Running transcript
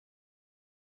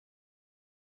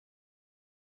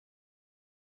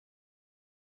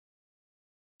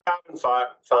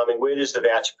Farming, where does the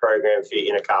voucher program fit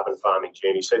in a carbon farming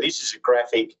journey? So this is a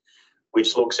graphic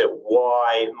which looks at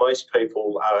why most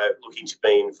people are looking to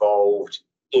be involved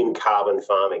in carbon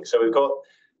farming. So we've got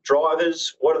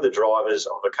drivers. What are the drivers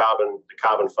of the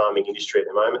carbon farming industry at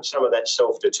the moment? Some of that's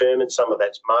self-determined, some of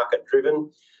that's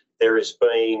market-driven. There has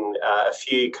been a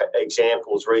few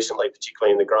examples recently,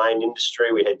 particularly in the grain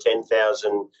industry. We had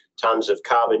 10,000 tonnes of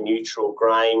carbon-neutral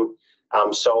grain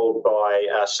sold by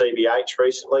CBH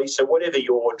recently. So whatever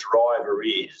your driver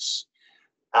is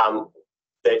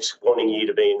that's wanting you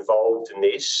to be involved in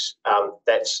this,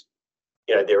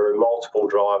 there are multiple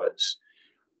drivers.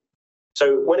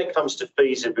 So when it comes to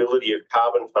feasibility of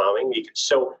carbon farming, you can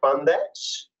self-fund that.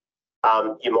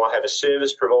 You might have a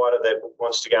service provider that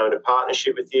wants to go into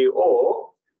partnership with you,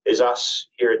 or there's us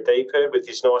here at DPIRD with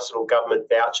this nice little government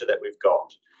voucher that we've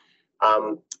got.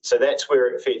 So that's where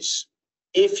it fits.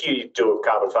 If you do a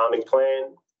carbon farming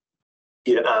plan,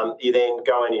 you then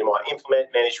go and you might implement,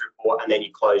 manage, report, and then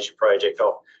you close your project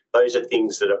off. Those are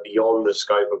things that are beyond the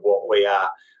scope of what we are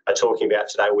talking about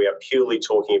today. We are purely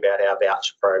talking about our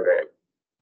voucher program.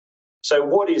 So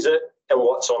what is it and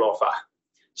what's on offer?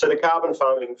 So the Carbon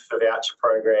Farming for Voucher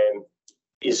program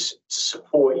is to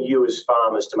support you as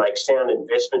farmers to make sound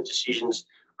investment decisions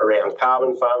around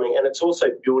carbon farming, and it's also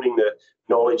building the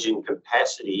knowledge and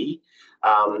capacity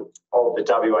of the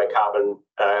WA carbon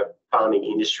farming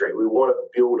industry. We want to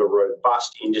build a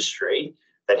robust industry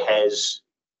that has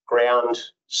ground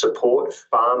support.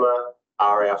 Farmers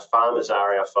are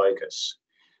our focus,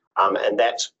 and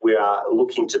that's we are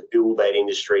looking to build that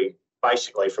industry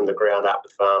basically from the ground up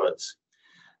with farmers.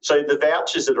 So the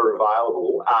vouchers that are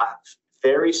available are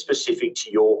very specific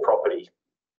to your property.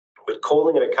 We're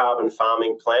calling it a carbon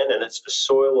farming plan, and it's for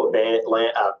soil or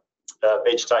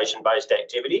vegetation-based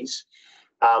activities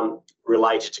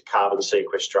related to carbon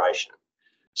sequestration.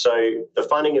 So the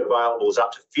funding available is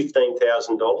up to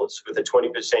 $15,000 with a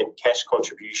 20% cash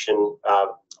contribution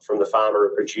from the farmer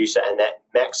or producer, and that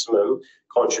maximum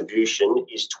contribution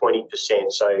is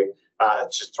 20%. So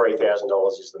it's just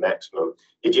 $3,000 is the maximum.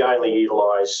 If you only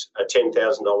utilise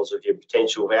 $10,000 of your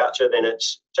potential voucher, then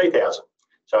it's $2,000.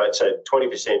 So it's a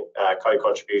 20%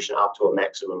 co-contribution up to a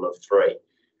maximum of $3,000.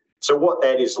 So what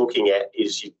that is looking at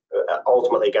is you're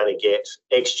ultimately going to get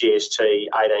ex-GST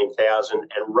 18,000 and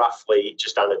roughly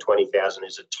just under 20,000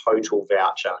 is a total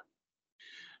voucher.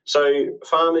 So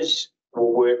farmers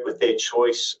will work with their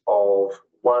choice of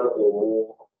one or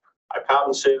more, a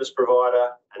carbon service provider,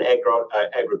 an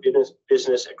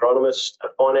agribusiness agronomist, a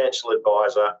financial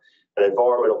advisor, an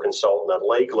environmental consultant, a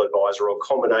legal advisor, or a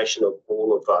combination of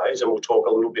all of those. And we'll talk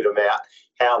a little bit about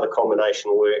how the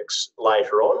combination works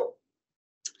later on.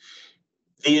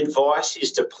 The advice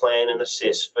is to plan and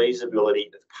assess feasibility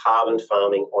of carbon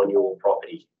farming on your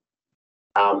property.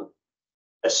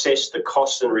 Assess the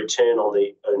cost and return on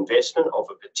the investment of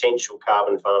a potential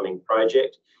carbon farming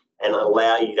project and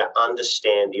allow you to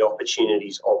understand the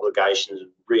opportunities, obligations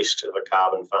and risks of a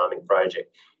carbon farming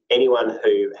project. Anyone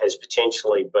who has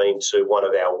potentially been to one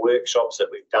of our workshops that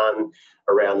we've done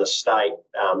around the state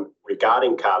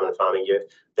regarding carbon farming,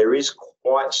 there is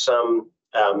quite some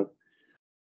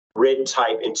red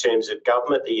tape in terms of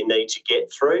government that you need to get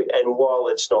through. And while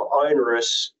it's not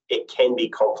onerous, it can be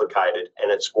complicated. And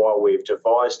it's why we've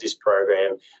devised this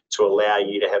program to allow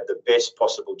you to have the best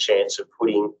possible chance of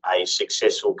putting a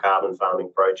successful carbon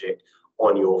farming project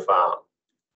on your farm.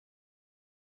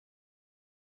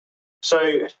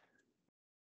 So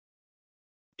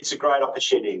it's a great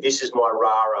opportunity. This is my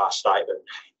rah-rah statement.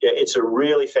 Yeah, it's a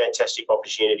really fantastic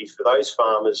opportunity for those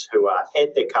farmers who are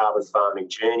at their carbon farming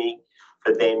journey,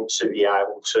 for them to be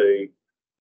able to,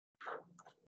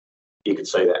 you can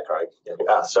see that, Craig,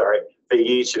 for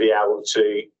you to be able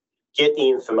to get the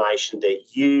information that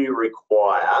you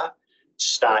require to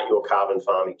start your carbon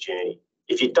farming journey.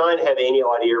 If you don't have any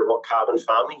idea of what carbon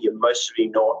farming, you're mostly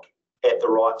not at the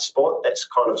right spot. That's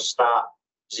kind of start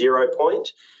 0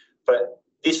 point. But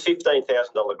this $15,000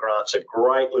 grant's a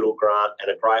great little grant and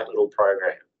a great little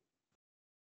program.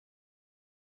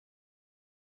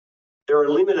 There are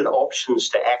limited options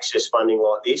to access funding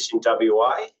like this in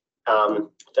WA to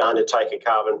undertake a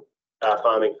carbon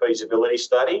farming feasibility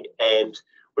study, and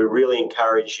we really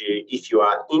encourage you, if you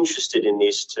are interested in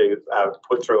this, to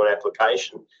put through an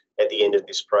application at the end of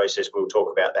this process. We'll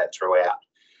talk about that throughout.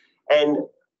 And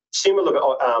similar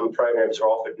programs are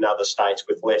offered in other states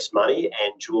with less money,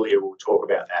 and Julia will talk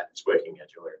about that. It's working out,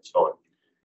 Julia, it's fine.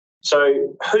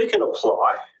 So who can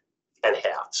apply and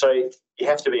how? So you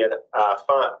have to be an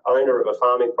owner of a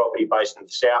farming property based in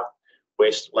the South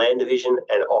West Land Division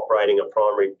and operating a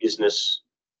primary business,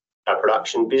 a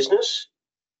production business.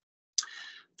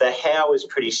 The how is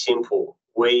pretty simple.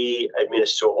 We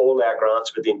administer all our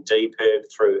grants within DPIRB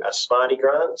through a Smarty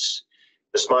Grants.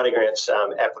 The Smarty Grants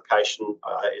application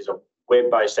is a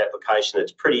web-based application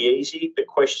that's pretty easy. The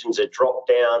questions are dropped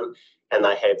down and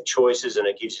they have choices, and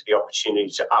it gives you the opportunity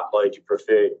to upload your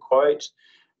preferred quote.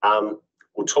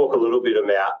 We'll talk a little bit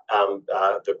about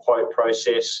the quote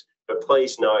process, but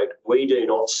please note, we do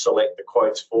not select the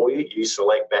quotes for you. You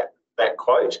select that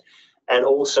quote. And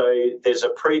also, there's a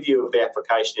preview of the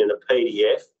application in a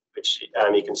PDF, which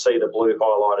you can see the blue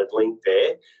highlighted link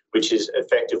there, which is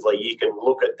effectively you can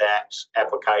look at that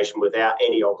application without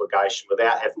any obligation,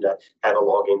 without having to have a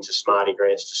login to Smarty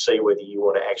Grants to see whether you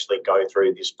want to actually go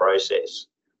through this process.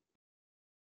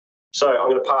 So I'm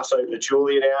going to pass over to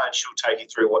Julia now, and she'll take you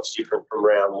through what's different from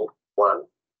round one.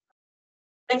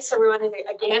 Thanks, everyone. And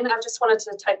again, I just wanted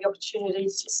to take the opportunity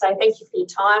to say thank you for your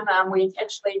time. We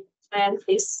actually planned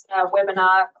this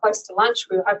webinar close to lunch.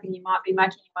 We were hoping you might be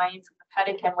making your way in from the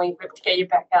paddock, and we hope to get you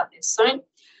back out there soon.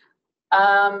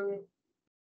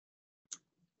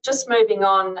 Just moving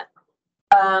on.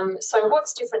 So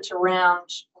what's different to round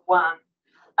one?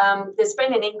 There's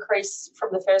been an increase from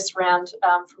the first round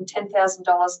from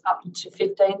 $10,000 up to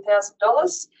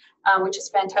 $15,000, which is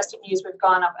fantastic news. We've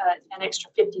gone up an extra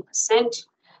 50%.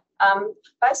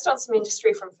 Based on some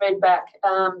industry from feedback,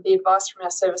 the advice from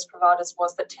our service providers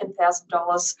was that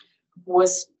 $10,000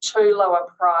 was too low a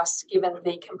price given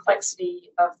the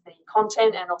complexity of the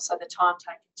content and also the time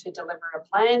taken to deliver a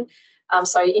plan.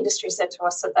 So industry said to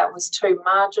us that that was too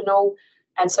marginal,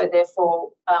 and so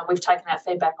therefore we've taken that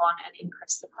feedback on and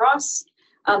increased the price.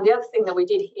 The other thing that we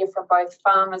did hear from both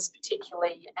farmers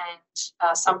particularly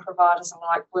and some providers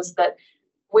alike was that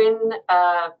when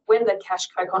the cash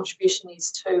co-contribution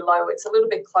is too low, it's a little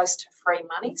bit close to free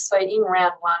money. So in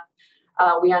round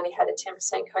one, we only had a 10%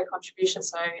 co-contribution,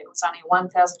 so it was only a $1,000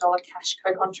 cash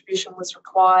co-contribution was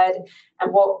required.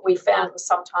 And what we found was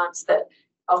sometimes that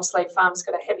obviously farmers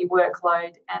got a heavy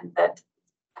workload, and that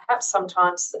perhaps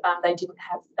sometimes they didn't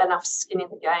have enough skin in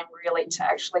the game really to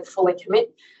actually fully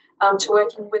commit to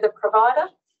working with a provider.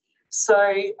 So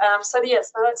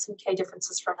yes, so that's some key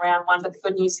differences from round one, but the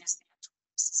good news is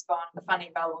the funding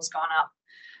available has gone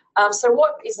up. So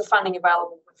what is the funding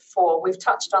available for? We've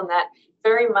touched on that,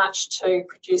 very much to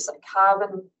produce a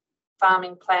carbon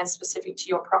farming plan specific to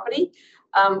your property.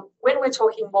 When we're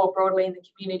talking more broadly in the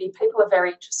community, people are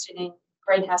very interested in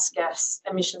greenhouse gas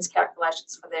emissions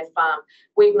calculations for their farm.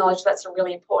 We acknowledge that's a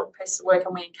really important piece of work,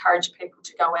 and we encourage people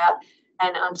to go out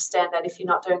and understand that if you're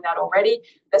not doing that already.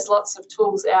 There's lots of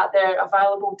tools out there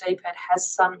available. DPIRB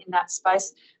has some in that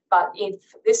space, but in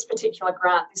this particular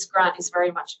grant, this grant is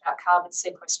very much about carbon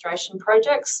sequestration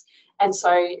projects. And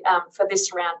so for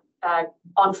this round,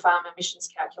 on-farm emissions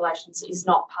calculations is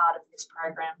not part of this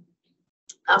program.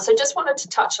 So just wanted to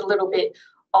touch a little bit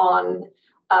on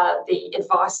the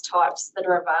advice types that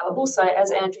are available. So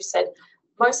as Andrew said,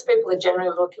 most people are generally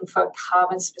looking for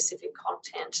carbon-specific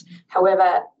content.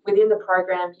 However, within the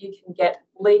program, you can get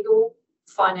legal,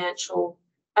 financial,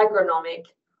 agronomic,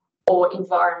 or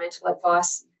environmental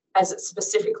advice as it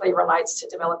specifically relates to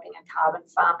developing a carbon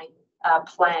farming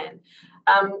plan.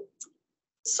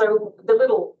 So the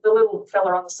little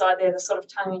fella on the side there, the sort of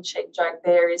tongue-in-cheek joke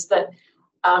there is that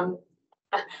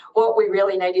what we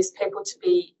really need is people to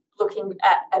be looking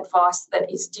at advice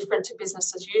that is different to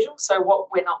business as usual. So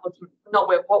what we're not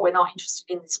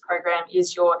interested in this program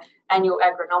is your annual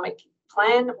agronomic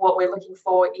plan. What we're looking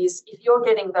for is if you're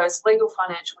getting those legal,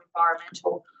 financial,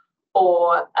 environmental,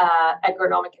 or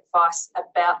agronomic advice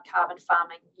about carbon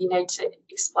farming, you need to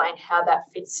explain how that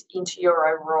fits into your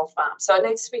overall farm. So it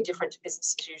needs to be different to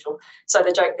business as usual. So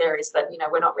the joke there is that, you know,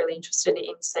 we're not really interested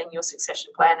in seeing your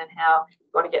succession plan and how you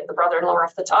want to get the brother-in-law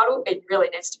off the title. It really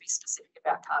needs to be specific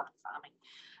about carbon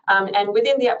farming. And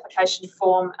within the application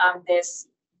form, there's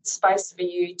space for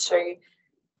you to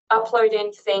upload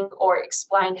anything or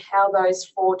explain how those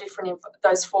four different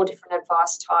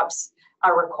advice types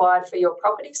are required for your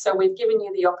property. So we've given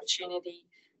you the opportunity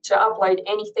to upload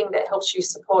anything that helps you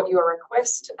support your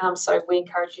request. So we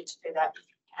encourage you to do that if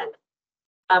you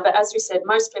can. But as we said,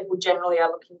 most people generally are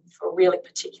looking for really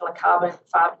particular carbon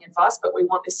farming advice, but we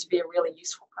want this to be a really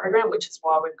useful program, which is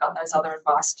why we've got those other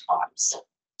advice types.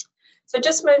 So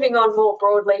just moving on more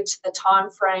broadly to the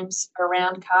timeframes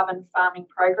around carbon farming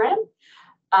program.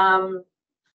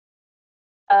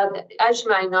 As you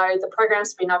may know, the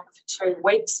program's been open for 2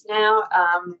 weeks now.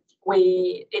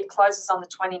 It closes on the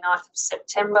 29th of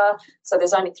September, so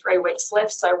there's only 3 weeks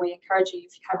left. So we encourage you,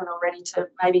 if you haven't already, to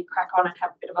maybe crack on and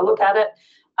have a bit of a look at it.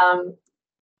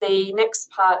 The next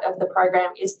part of the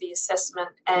program is the assessment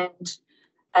and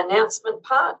announcement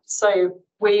part. So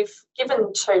we've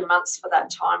given 2 months for that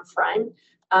time frame.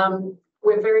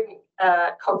 We're very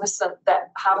cognizant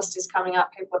that harvest is coming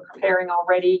up, people are preparing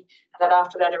already, and that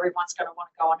after that everyone's going to want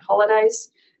to go on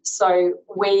holidays. So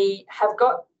we have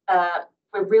got,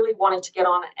 we're really wanting to get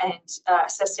on and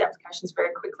assess the applications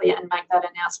very quickly and make that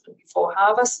announcement before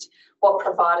harvest. What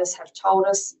providers have told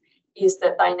us is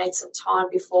that they need some time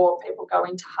before people go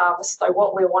into harvest. So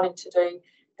what we're wanting to do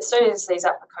as soon as these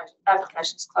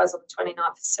applications close on the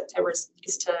 29th of September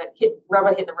is to hit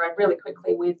the road really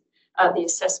quickly with the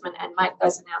assessment and make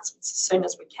those announcements as soon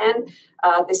as we can.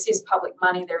 This is public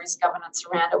money, there is governance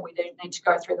around it. We do need to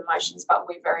go through the motions, but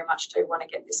we very much do want to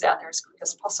get this out there as quick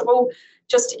as possible,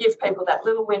 just to give people that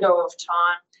little window of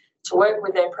time to work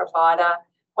with their provider.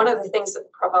 One of the things that the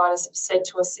providers have said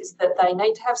to us is that they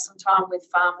need to have some time with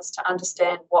farmers to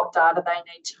understand what data they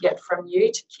need to get from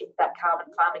you to kick that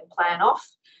carbon farming plan off.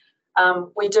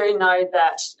 We do know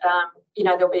that,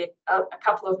 there'll be a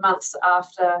couple of months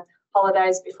after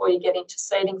holidays before you get into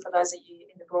seeding for those of you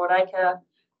in the broadacre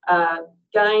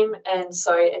game. And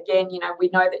so, again, we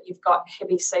know that you've got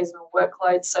heavy seasonal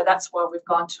workloads. So that's why we've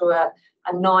gone to a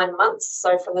 9 months.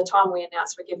 So from the time we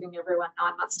announce, we're giving everyone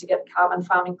 9 months to get a carbon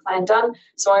farming plan done.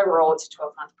 So overall, it's a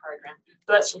 12-month program.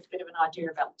 So that's just a bit of an idea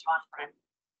about the time frame.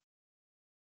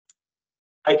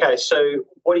 Okay, so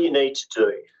what do you need to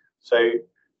do? So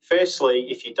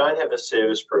firstly, if you don't have a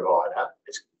service provider,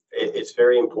 it's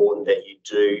very important that you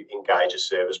do engage a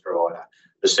service provider.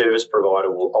 The service provider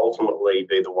will ultimately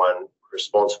be the one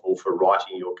responsible for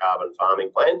writing your carbon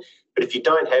farming plan. But if you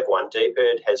don't have one,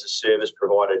 DBIRD has a service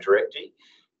provider directory,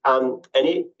 and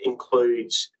it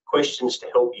includes questions to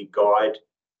help you guide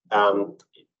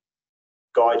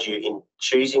you in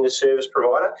choosing a service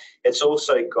provider. It's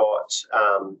also got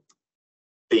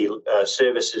the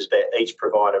services that each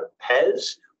provider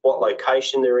has, what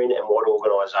location they're in, and what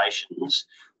organisations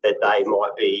that they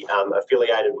might be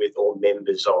affiliated with or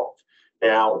members of.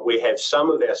 Now, we have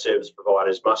some of our service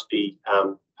providers must be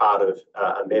part of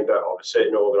a member of a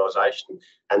certain organisation,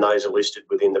 and those are listed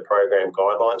within the program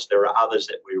guidelines. There are others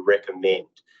that we recommend.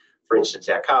 For instance,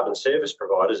 our carbon service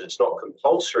providers, it's not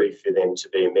compulsory for them to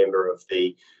be a member of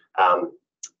the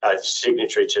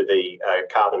signatory to the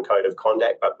Carbon Code of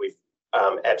Conduct, but we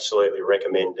absolutely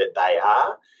recommend that they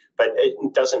are. But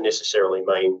it doesn't necessarily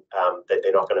mean that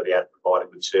they're not going to be able to provide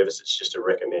a good service. It's just a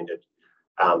recommended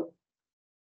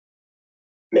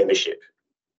membership.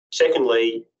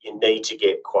 Secondly, you need to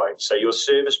get quotes. So your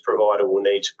service provider will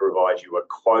need to provide you a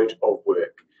quote of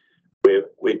work.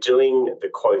 We're doing the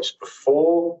quotes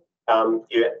before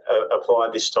you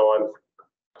apply this time,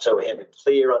 so we have a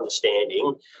clear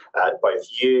understanding, both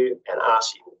you and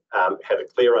us have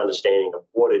a clear understanding of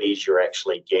what it is you're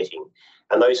actually getting.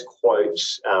 And those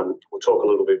quotes, we'll talk a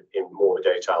little bit in more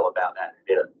detail about that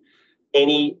in a minute.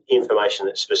 Any information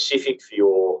that's specific for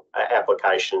your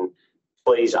application,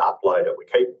 please upload it. We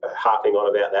keep harping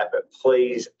on about that, but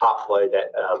please upload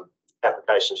that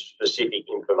application-specific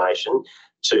information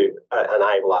to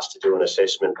enable us to do an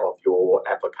assessment of your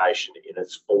application in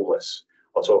its fullness.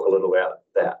 I'll talk a little about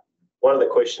that. One of the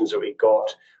questions that we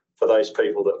got for those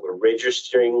people that were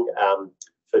registering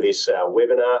for this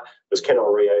webinar was, can I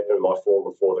reopen my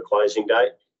form before the closing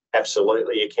date?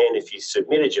 Absolutely, you can. If you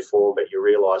submitted your form but you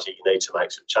realise that you need to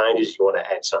make some changes, you want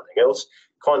to add something else,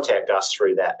 contact us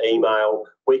through that email.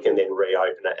 We can then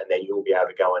reopen it, and then you'll be able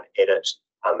to go and edit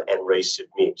and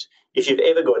resubmit. If you've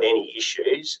ever got any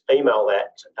issues, email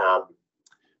that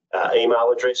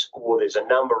email address, or there's a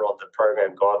number on the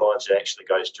program guidelines that actually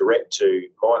goes direct to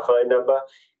my phone number.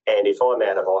 And if I'm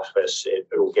out of office,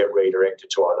 it'll get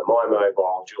redirected to either my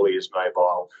mobile, Julia's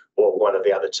mobile, or one of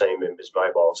the other team members'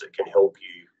 mobiles that can help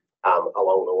you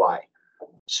along the way.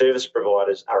 Service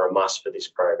providers are a must for this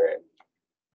program.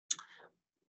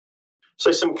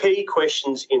 So some key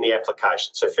questions in the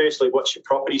application. So firstly, what's your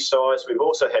property size? We've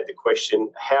also had the question,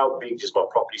 how big does my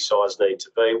property size need to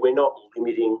be? We're not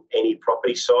limiting any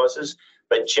property sizes,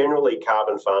 but generally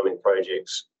carbon farming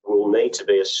projects will need to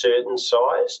be a certain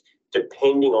size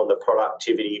depending on the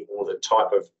productivity or the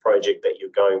type of project that you're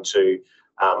going to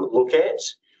look at.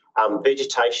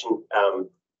 Vegetation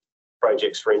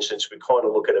projects, for instance, we kind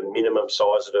of look at a minimum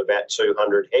size of about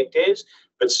 200 hectares,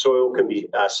 but soil can be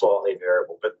slightly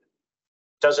variable. But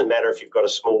it doesn't matter if you've got a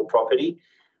small property.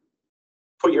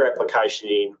 Put your application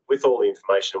in with all the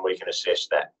information and we can assess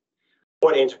that.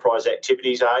 What enterprise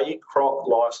activities are you? Crop,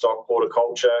 livestock,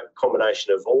 horticulture,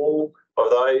 combination of all of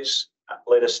those.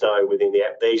 Let us know within the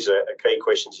app. These are key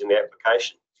questions in the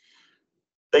application.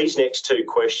 These next two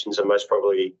questions are most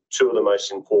probably two of the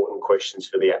most important questions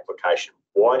for the application.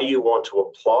 Why do you want to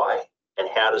apply, and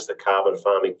how does the carbon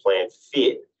farming plan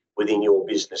fit within your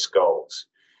business goals?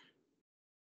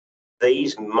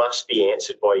 These must be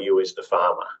answered by you as the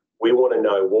farmer. We want to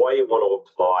know why you want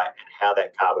to apply and how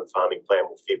that carbon farming plan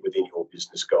will fit within your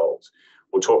business goals.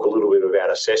 We'll talk a little bit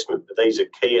about assessment, but these are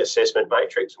key assessment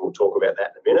matrix, and we'll talk about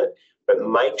that in a minute. But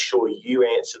make sure you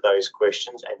answer those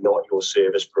questions and not your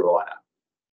service provider.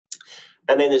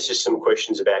 And then there's just some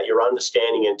questions about your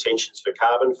understanding and intentions for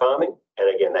carbon farming.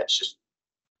 And again, that's just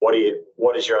what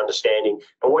is your understanding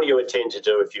and what do you intend to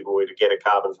do if you were to get a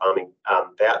carbon farming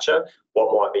voucher?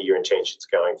 What might be your intentions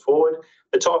going forward?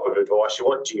 The type of advice you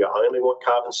want, do you only want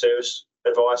carbon service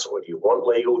advice, or do you want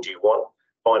legal? Do you want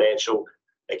financial?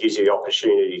 It gives you the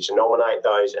opportunity to nominate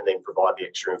those and then provide the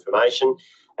extra information.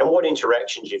 And what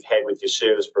interactions you've had with your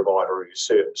service provider or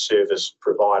your service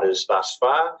providers thus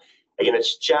far. Again,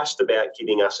 it's just about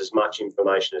giving us as much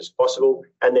information as possible,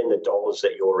 and then the dollars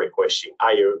that you're requesting.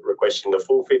 Are you requesting the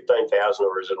full 15,000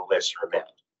 or is it a lesser amount?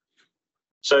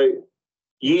 So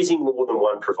using more than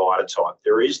one provider type.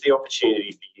 There is the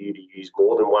opportunity for you to use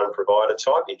more than one provider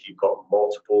type if you've got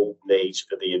multiple needs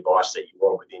for the advice that you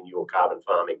want within your carbon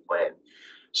farming plan.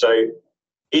 So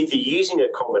if you're using a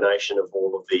combination of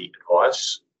all of the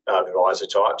advisor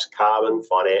types, carbon,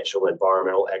 financial,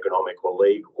 environmental, agronomic or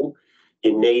legal,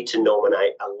 you need to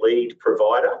nominate a lead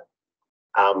provider.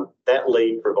 That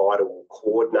lead provider will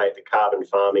coordinate the carbon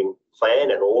farming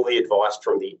plan and all the advice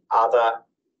from the other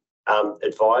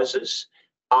advisors,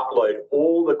 upload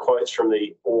all the quotes from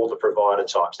all the provider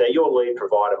types. Now, your lead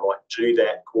provider might do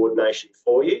that coordination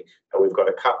for you, and we've got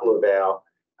a couple of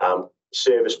our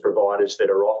service providers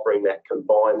that are offering that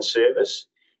combined service,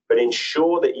 but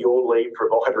ensure that your lead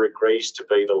provider agrees to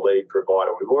be the lead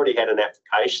provider. We've already had an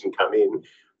application come in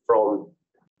from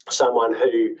someone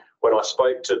who, when I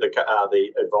spoke to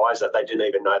the advisor, they didn't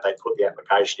even know they'd put the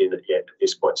application in yet at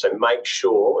this point. So make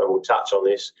sure, and we'll touch on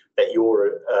this, that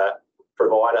your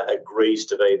provider agrees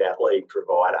to be that lead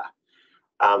provider.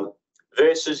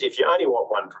 Versus if you only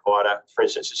want one provider, for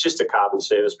instance, it's just a carbon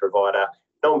service provider,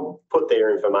 they'll put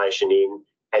their information in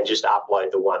and just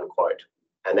upload the one quote.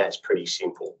 And that's pretty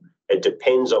simple. It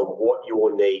depends on what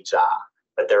your needs are.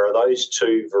 But there are those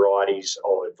two varieties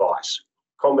of advice,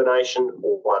 combination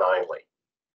or one only.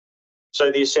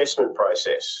 So the assessment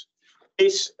process.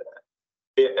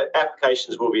 The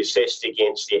applications will be assessed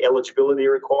against the eligibility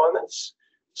requirements.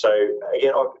 So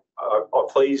again, I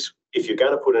please, if you're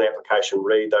going to put an application,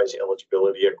 read those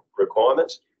eligibility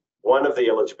requirements. One of the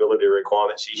eligibility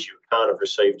requirements is you can't have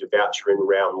received a voucher in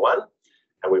round one.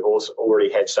 And we've also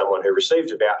already had someone who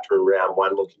received a voucher in round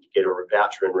one looking to get a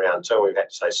voucher in round two. And we've had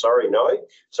to say, sorry, no.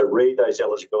 So read those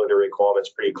eligibility requirements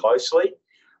pretty closely.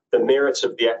 The merits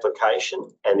of the application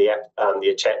and the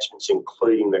attachments,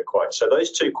 including the quote. So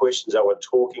those two questions I was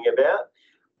talking about,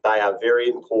 they are very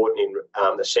important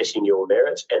in assessing your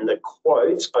merits. And the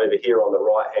quotes over here on the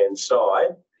right-hand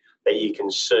side that you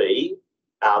can see,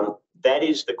 that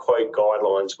is the quote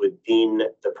guidelines within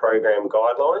the program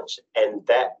guidelines, and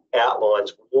that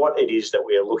outlines what it is that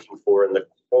we are looking for in the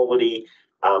quality,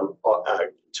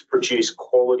 to produce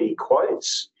quality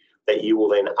quotes that you will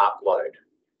then upload.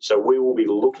 So we will be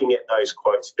looking at those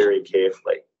quotes very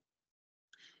carefully.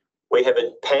 We have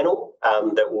a panel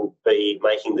that will be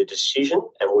making the decision,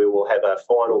 and we will have a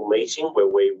final meeting where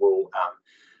we will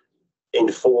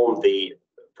inform the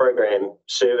program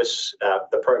service,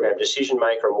 the program decision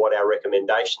maker, and what our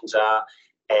recommendations are.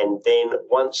 And then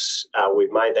once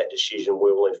we've made that decision,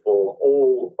 we will inform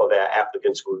all of our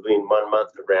applicants within 1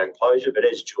 month of round closure. But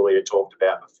as Julia talked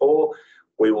about before,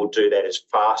 we will do that as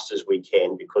fast as we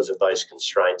can because of those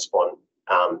constraints on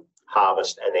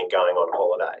harvest and then going on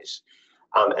holidays.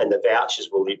 And the vouchers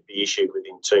will be issued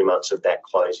within 2 months of that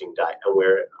closing date, and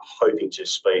we're hoping to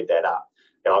speed that up.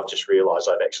 Now, I've just realised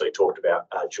I've actually talked about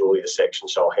Julia's section,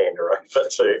 so I'll hand her over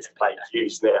to take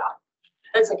cues now.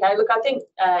 That's okay. Look, I think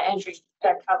Andrew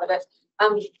covered it.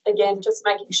 Again, just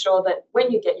making sure that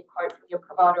when you get your quote from your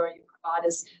provider or your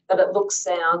providers, that it looks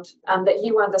sound, that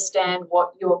you understand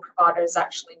what your provider is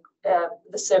actually,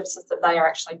 the services that they are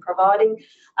actually providing.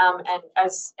 And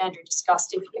as Andrew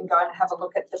discussed, if you can go and have a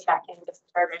look at the back end of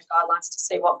the program guidelines to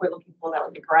see what we're looking for, that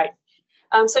would be great.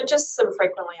 So just some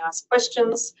frequently asked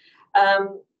questions.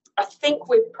 I think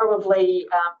we've probably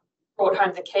brought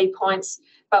home the key points,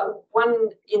 but one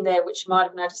in there which you might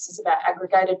have noticed is about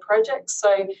aggregated projects.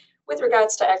 So with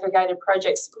regards to aggregated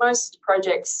projects, most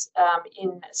projects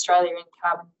in Australia in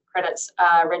carbon credits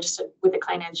are registered with the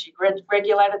Clean Energy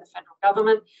Regulator, the federal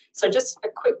government. So just a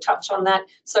quick touch on that.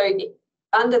 So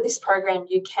under this program,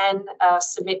 you can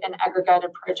submit an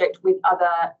aggregated project with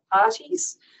other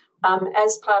parties.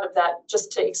 As part of that,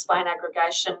 just to explain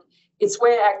aggregation, It's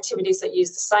where activities that use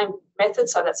the same method,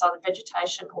 so that's either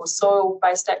vegetation or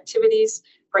soil-based activities,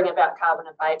 bring about carbon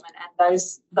abatement, and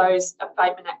those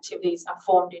abatement activities are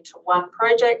formed into one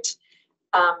project,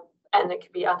 and it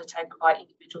can be undertaken by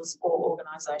individuals or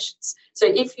organisations. So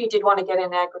if you did want to get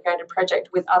an aggregated project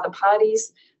with other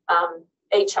parties,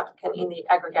 each applicant in the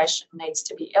aggregation needs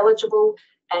to be eligible,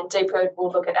 and DPIRD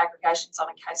will look at aggregations on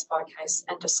a case-by-case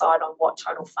and decide on what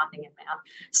total funding amount.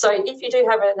 So if you do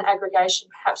have an aggregation,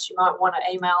 perhaps you might want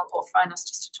to email or phone us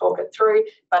just to talk it through,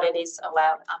 but it is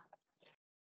allowed.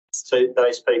 So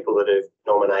those people that have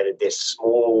nominated their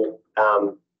small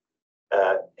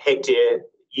hectare,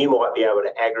 you might be able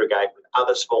to aggregate with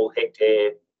other small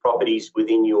hectare properties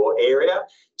within your area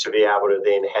to be able to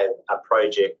then have a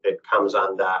project that comes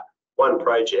under one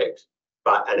project,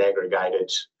 but an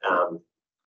aggregated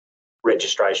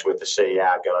registration with the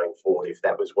CER going forward, if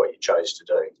that was what you chose to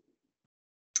do.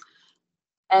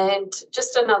 And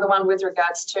just another one with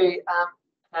regards to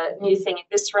a new thing in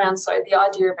this round. So the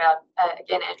idea about,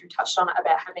 again, Andrew touched on it,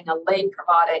 about having a lead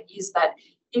provider is that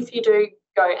if you do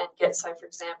go and get, so for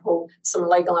example, some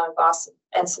legal advice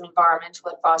and some environmental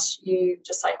advice, you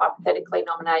just say hypothetically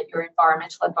nominate your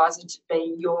environmental advisor to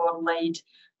be your lead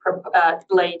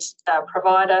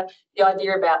provider. The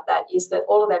idea about that is that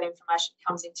all of that information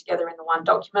comes in together in the one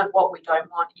document. What we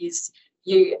don't want is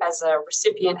you as a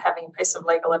recipient having a piece of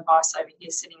legal advice over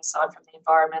here sitting aside from the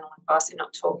environmental advice and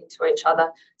not talking to each other.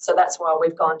 So that's why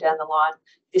we've gone down the line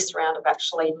this round of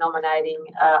actually nominating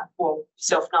or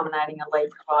self-nominating a lead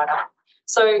provider.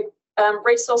 So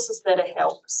resources that are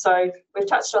help. So we've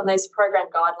touched on these program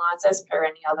guidelines as per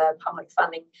any other public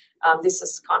funding. This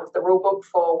is kind of the rule book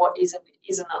for what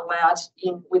isn't allowed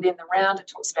within the round. It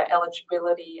talks about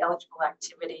eligibility, eligible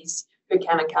activities, who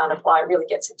can and can't apply. It really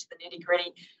gets into the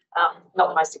nitty-gritty. Not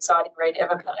the most exciting read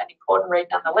ever, but an important read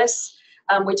nonetheless.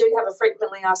 We do have a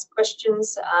frequently asked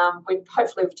questions.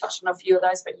 Hopefully we've touched on a few of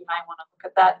those, but you may want to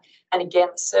look at that. And again,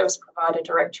 the service provider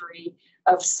directory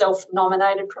of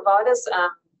self-nominated providers.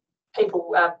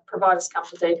 Providers come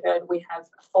to DPIRD. We have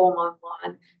a form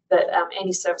online that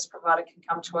any service provider can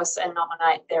come to us and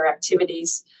nominate their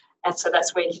activities. And so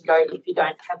that's where you can go if you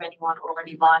don't have anyone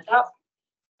already lined up.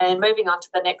 And moving on to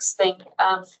the next thing,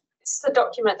 this is a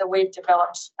document that we've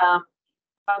developed,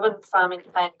 Carbon Farming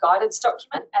Plan Guidance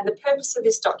document. And the purpose of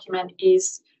this document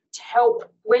is to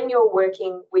help when you're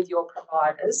working with your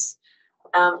providers,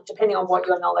 depending on what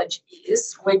your knowledge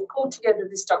is. We've pulled together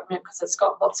this document because it's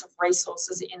got lots of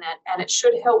resources in it, and it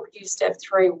should help you step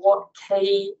through what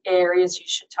key areas you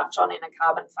should touch on in a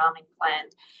carbon farming plan.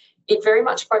 It very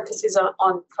much focuses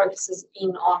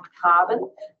in on carbon,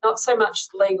 not so much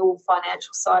legal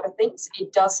financial side of things.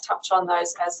 It does touch on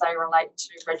those as they relate to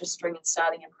registering and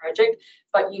starting a project,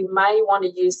 but you may want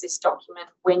to use this document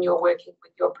when you're working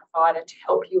with your provider to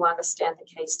help you understand the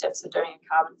key steps of doing a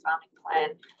carbon farming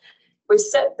plan. We've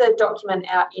set the document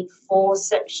out in 4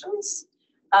 sections.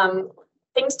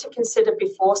 Things to consider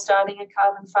before starting a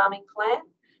carbon farming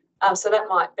plan. So that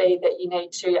might be that you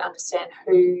need to understand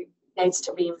who needs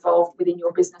to be involved within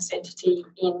your business entity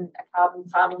in a carbon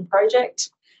farming project.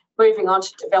 Moving on to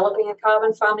developing a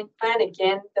carbon farming plan,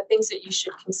 again, the things that you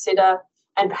should consider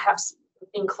and perhaps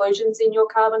inclusions in your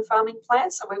carbon farming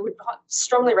plan. So we would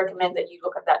strongly recommend that you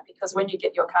look at that, because when you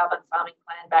get your carbon farming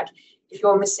plan back, if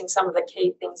you're missing some of the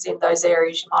key things in those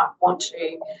areas, you might want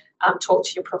to talk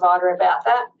to your provider about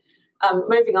that.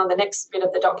 Moving on, the next bit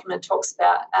of the document talks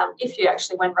about if you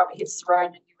actually, when rubber hits the road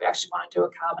and you actually want to do a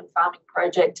carbon farming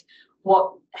project,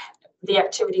 what the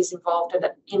activities involved in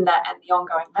that and the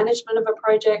ongoing management of a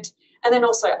project. And then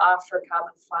also after a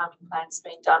carbon farming plan's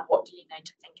been done, what do you need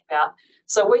to think about?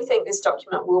 So we think this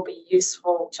document will be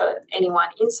useful to anyone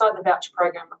inside the voucher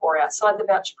program or outside the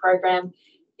voucher program.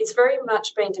 It's very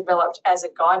much been developed as a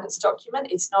guidance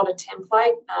document. It's not a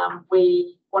template.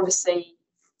 We want to see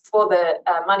for the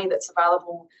money that's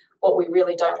available, what we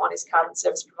really don't want is carbon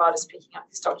service providers picking up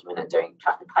this document and doing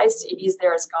cut and paste. It is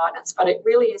there as guidance, but it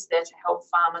really is there to help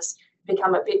farmers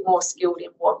become a bit more skilled in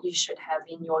what you should have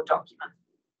in your document.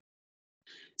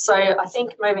 So I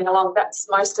think moving along, that's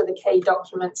most of the key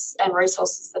documents and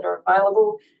resources that are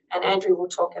available. And Andrew will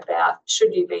talk about,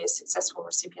 should you be a successful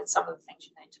recipient, some of the things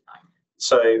you need to know.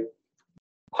 So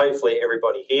hopefully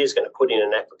everybody here is going to put in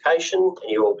an application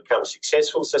and you will become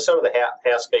successful. So some of the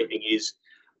housekeeping is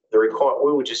the requirement.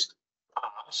 We will just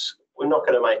ask, we're not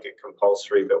going to make it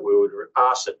compulsory, but we would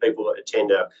ask that people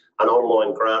attend an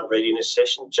online grant readiness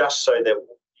session just so that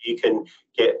you can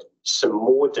get some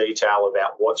more detail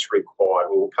about what's required.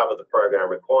 We will cover the program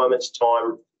requirements,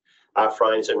 time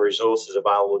frames and resources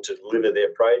available to deliver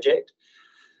their project.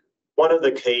 One of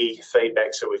the key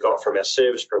feedbacks that we got from our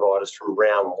service providers from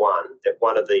round one, that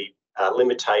one of the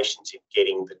limitations in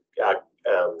getting the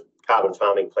carbon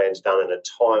farming plans done in a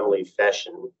timely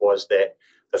fashion was that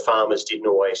the farmers didn't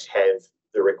always have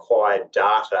the required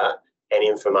data and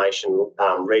information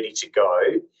ready to go.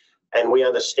 And we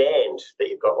understand that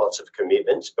you've got lots of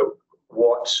commitments, but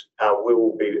what we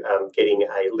will be getting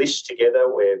a list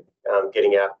together. We're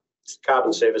getting our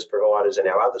carbon service providers and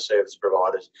our other service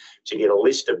providers to get a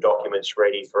list of documents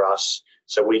ready for us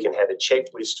so we can have a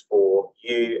checklist for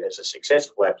you as a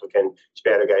successful applicant to be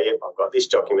able to go, yep, I've got this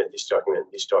document, this document,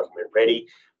 this document ready.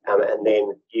 And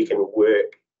then you can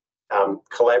work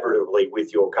collaboratively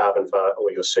with your carbon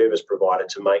or your service provider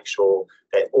to make sure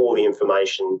that all the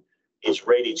information is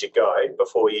ready to go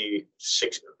before you,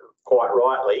 quite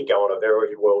rightly, go on a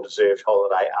very well-deserved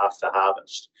holiday after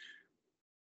harvest.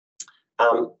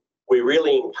 We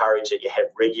really encourage that you have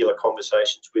regular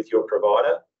conversations with your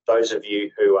provider. Those of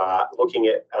you who are looking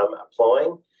at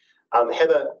applying,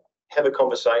 have a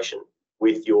conversation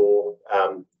with your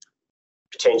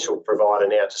potential provider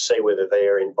now to see whether they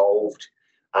are involved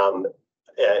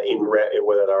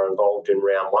whether they're involved in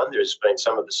round one. There's been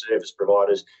some of the service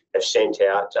providers have sent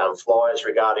out flyers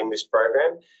regarding this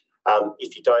program.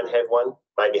 If you don't have one,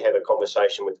 maybe have a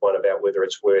conversation with one about whether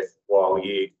it's worthwhile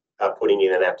you putting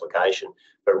in an application.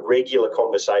 But regular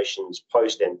conversations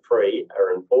post and pre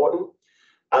are important.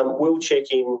 We'll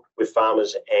check in with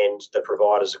farmers and the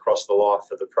providers across the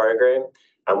life of the program,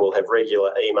 and we'll have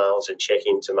regular emails and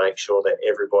check-in to make sure that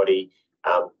everybody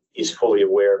is fully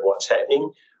aware of what's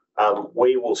happening.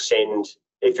 We will send,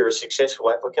 if you're a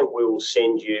successful applicant, we will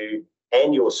send you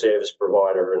and your service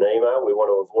provider an email. We want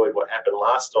to avoid what happened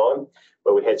last time,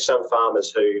 where we had some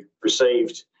farmers who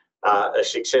received a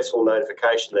successful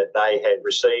notification that they had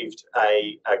received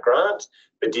a grant,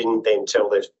 but didn't then tell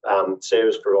their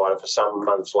service provider for some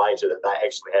months later that they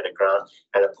actually had a grant,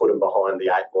 and it put them behind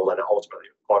the eight ball, and ultimately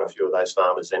quite a few of those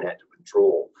farmers then had to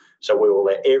withdraw. So we will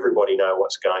let everybody know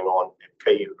what's going on at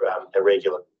key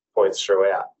irregular points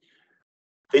throughout.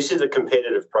 This is a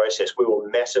competitive process. We were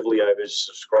massively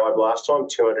oversubscribed last time,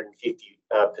 250%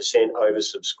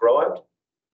 oversubscribed.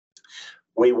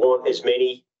 We want as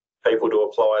many people to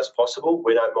apply as possible.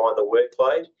 We don't mind the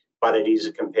workload, but it is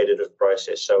a competitive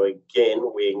process. So again,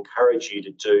 we encourage you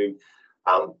to do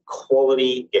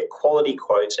get quality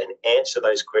quotes and answer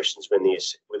those questions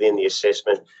within the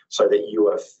assessment so that you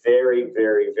are very,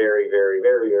 very, very, very,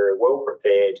 very, very well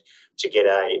prepared to get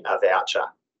a voucher.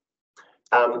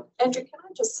 Andrew, can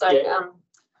I just say,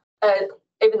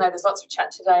 even though there's lots of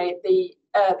chat today, the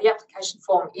application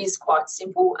form is quite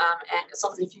simple, and as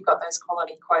long as if you've got those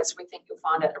quality quotes, we think you'll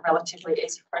find it a relatively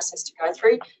easy process to go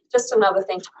through. Just another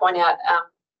thing to point out,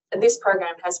 this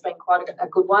program has been quite a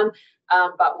good one,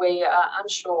 but we are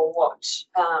unsure what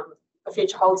the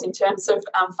future holds in terms of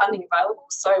funding available,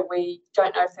 so we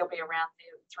don't know if there'll be around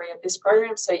the three of this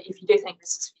program. So if you do think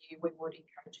this is for you, we would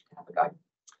encourage you to have a go.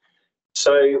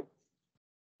 So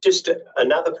just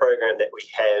another program that we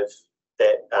have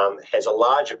that has a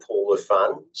larger pool of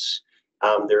funds.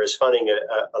 There is funding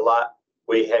a lot.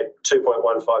 We had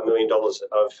 $2.15 million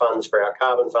of funds for our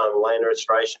carbon farm land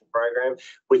restoration program,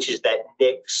 which is that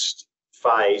next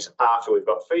phase after we've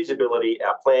got feasibility,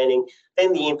 our planning,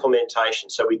 then the implementation.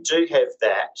 So we do have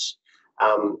that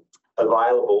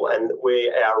available, and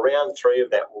our round three of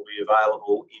that will be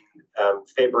available in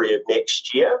February of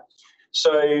next year.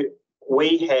 So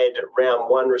we had round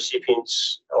one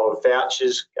recipients of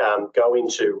vouchers go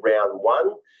into round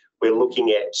one. We're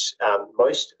looking at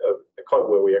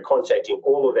where we are contacting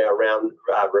all of our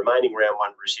remaining round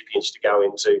one recipients to go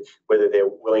into whether they're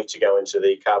willing to go into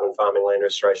the carbon farming land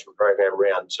restoration program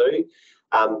round two.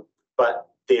 But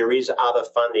there is other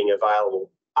funding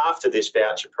available after this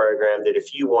voucher program that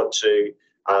if you want to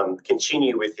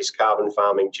continue with this carbon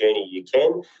farming journey, you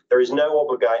can. There is no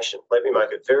obligation. Let me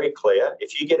make it very clear.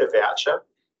 If you get a voucher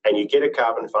and you get a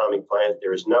carbon farming plan,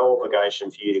 there is no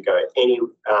obligation for you to go any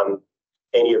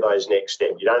of those next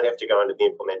steps. You don't have to go into the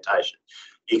implementation.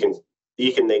 You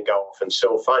can then go off and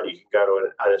self-fund. You can go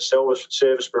to a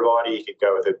service provider. You could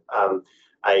go with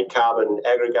a carbon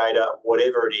aggregator,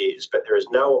 whatever it is. But there is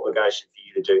no obligation for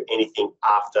you to do anything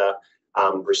after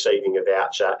receiving a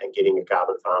voucher and getting a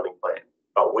carbon farming plan.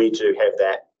 But we do have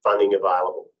that funding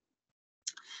available.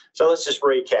 So let's just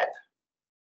recap.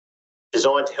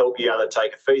 Designed to help you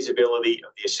undertake a feasibility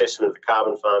of the assessment of the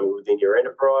carbon farming within your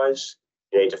enterprise.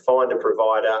 You need to find a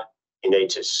provider. You need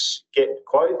to get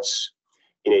quotes.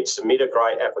 You need to submit a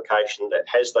great application that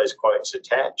has those quotes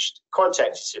attached.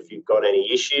 Contact us if you've got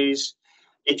any issues.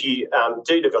 If you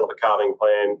do develop a carbon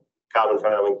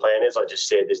farming plan, as I just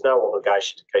said, there's no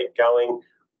obligation to keep going.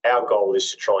 our goal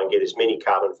is to try and get as many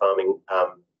carbon farming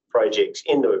projects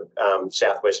in the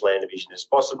Southwest Land Division as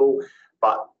possible.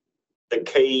 But the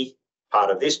key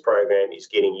part of this program is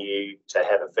getting you to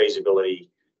have a feasibility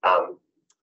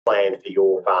plan for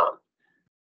your farm.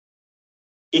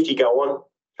 If you go on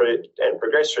through and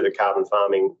progress through the carbon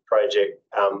farming project,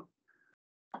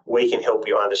 we can help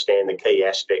you understand the key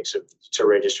aspects to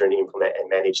register and implement and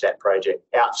manage that project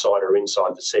outside or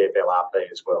inside the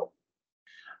CFLRP as well.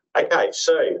 Okay,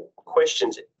 so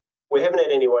questions. We haven't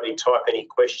had anybody type any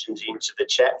questions into the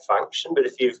chat function, but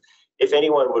if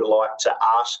anyone would like to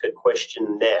ask a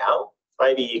question now,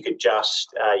 maybe you could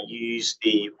just use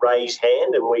the raise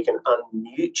hand and we can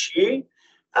unmute you.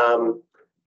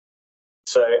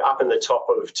 So up in the top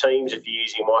of Teams, if you're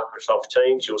using Microsoft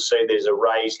Teams, you'll see there's a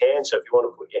raised hand. So if you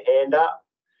want to put your hand up.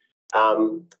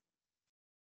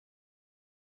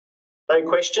 No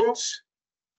questions?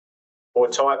 Or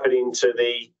type it into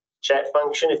the chat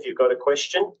function if you've got a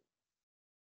question.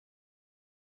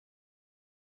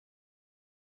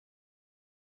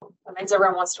 That means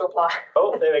everyone wants to apply.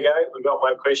 Oh, there we go. We've got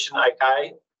one question.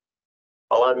 Okay.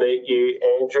 I'll unmute you,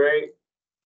 Andrew.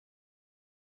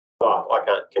 Oh, I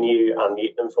can't. Can you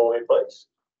unmute them for me, please?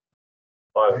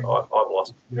 I've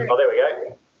lost. Yeah. Oh, there we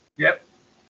go. Yep.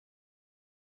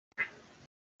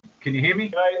 Can you hear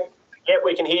me? Yep,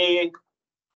 we can hear you.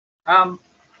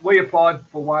 We applied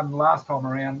for one last time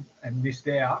around and missed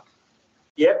out.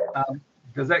 Yep.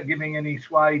 Does that give me any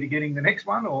sway to getting the next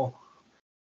one, or?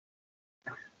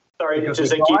 Sorry, does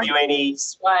it give you any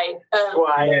Sway.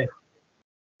 sway? Yeah.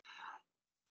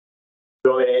 Do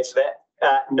you want me to answer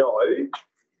that? No,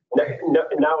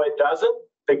 it doesn't.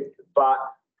 But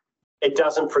it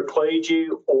doesn't preclude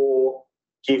you or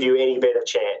give you any better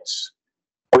chance.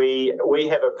 We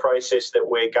have a process that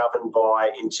we're governed by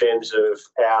in terms of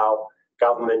our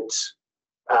government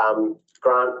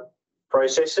grant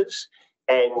processes,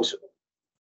 and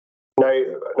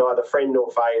neither friend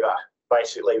nor favour,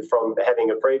 basically, from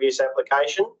having a previous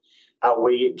application.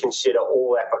 We consider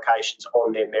all applications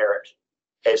on their merit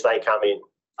as they come in.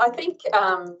 I think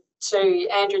to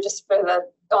Andrew, just further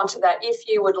onto that, if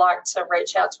you would like to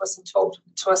reach out to us and talk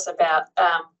to us about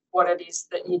what it is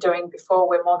that you're doing before,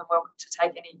 we're more than welcome to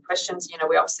take any questions. You know,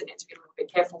 we obviously need to be a little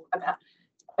bit careful about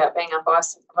being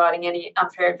unbiased and providing any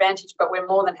unfair advantage, but we're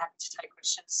more than happy to take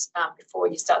questions before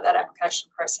you start that application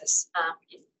process,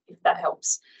 if that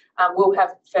helps. We'll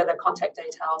have further contact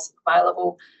details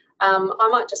available. I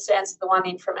might just answer the one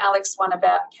in from Alex, one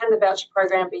about, can the voucher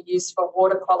program be used for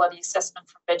water quality assessment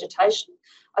from vegetation?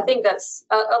 I think that's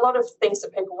a lot of things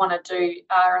that people want to do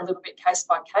are a little bit case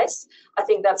by case. I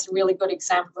think that's a really good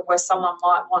example of where someone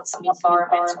might want some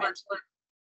environmental advice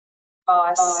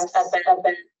about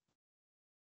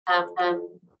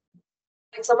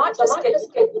so I might just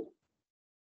get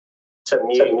To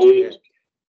mute.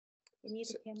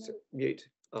 Mute.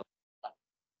 Oh.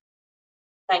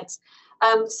 Thanks.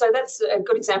 So that's a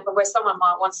good example of where someone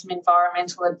might want some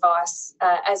environmental advice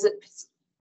as it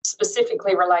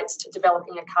specifically relates to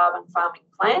developing a carbon farming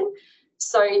plan.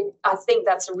 So I think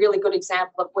that's a really good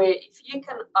example of where if you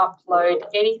can upload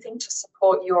anything to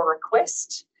support your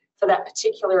request for that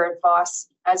particular advice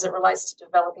as it relates to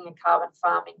developing a carbon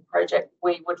farming project,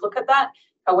 we would look at that.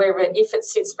 However, if it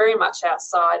sits very much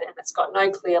outside and it's got no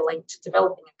clear link to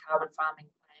developing a carbon farming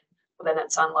plan, well, then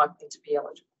it's unlikely to be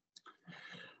eligible.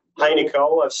 Hey,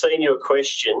 Nicole, I've seen your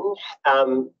question.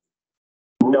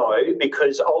 No,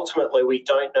 because ultimately we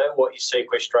don't know what your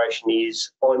sequestration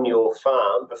is on your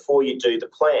farm before you do the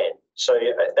plan. So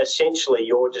essentially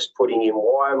you're just putting in,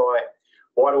 why do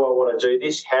I want to do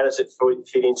this? How does it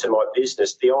fit into my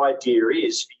business? The idea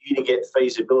is for you to get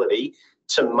feasibility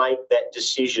to make that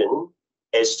decision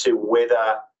as to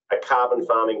whether a carbon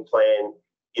farming plan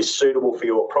is suitable for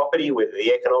your property, whether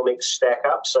the economics stack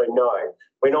up. So no,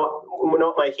 we're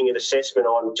not making an assessment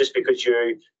on just because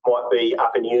you might be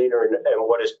up in Una and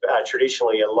what is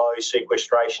traditionally a low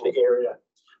sequestration area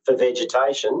for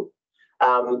vegetation,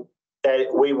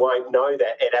 that we won't know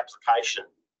that at application.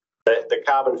 The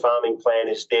carbon farming plan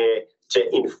is there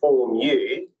to inform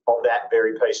you of that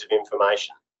very piece of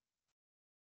information.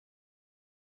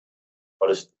 I'll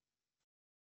just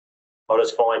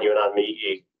find you and unmute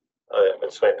you. I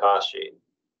just went past you.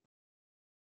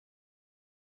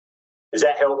 Does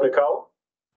that help, Nicole?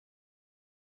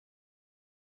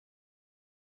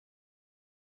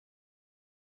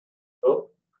 Oh,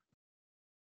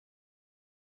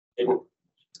 didn't.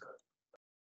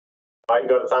 Oh, you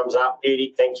got a thumbs up,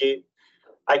 Beauty. Thank you.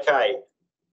 Okay.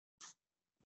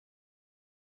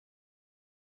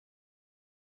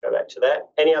 Go back to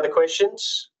that. Any other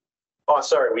questions? Oh,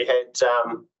 sorry, we had.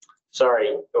 Sorry,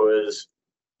 it was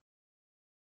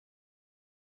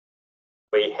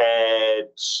We had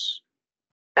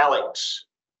Alex.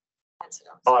 Answered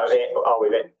on.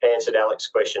 We've answered Alex's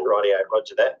question. Rightio,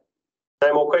 roger that.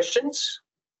 No more questions?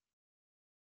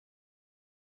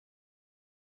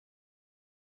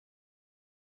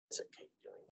 Does it keep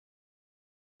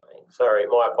doing? Sorry,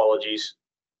 my apologies.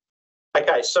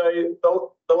 Okay, so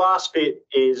the last bit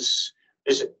is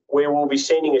where we'll be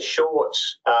sending a short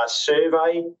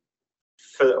survey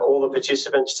for all the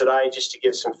participants today, just to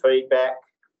give some feedback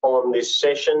on this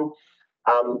session.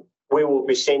 We will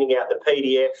be sending out the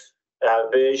PDF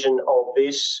version of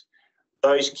this.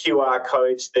 Those QR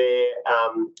codes there,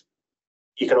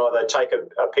 you can either take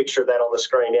a picture of that on the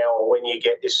screen now, or when you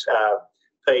get this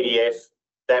PDF,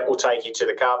 that will take you to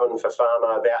the Carbon for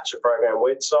Farmer Voucher Program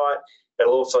website.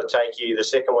 It'll also take you, the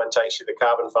second one takes you to the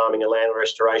Carbon Farming and Land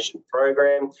Restoration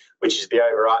Program, which is the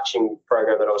overarching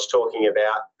program that I was talking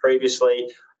about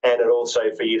previously, and it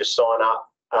also for you to sign up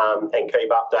and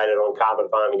keep updated on carbon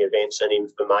farming events and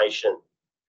information.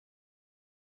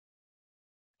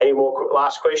 Any more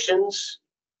last questions?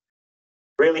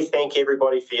 Really thank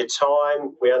everybody for your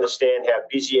time. We understand how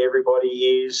busy everybody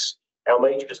is.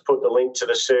 Almeek just put the link to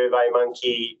the Survey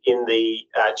Monkey in the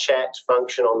chat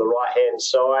function on the right-hand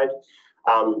side.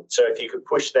 So if you could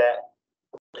push that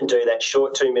and do that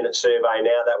short 2-minute survey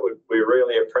now, we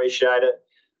really appreciate it.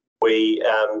 We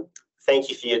thank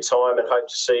you for your time and hope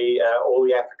to see all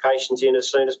the applications in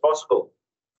as soon as possible.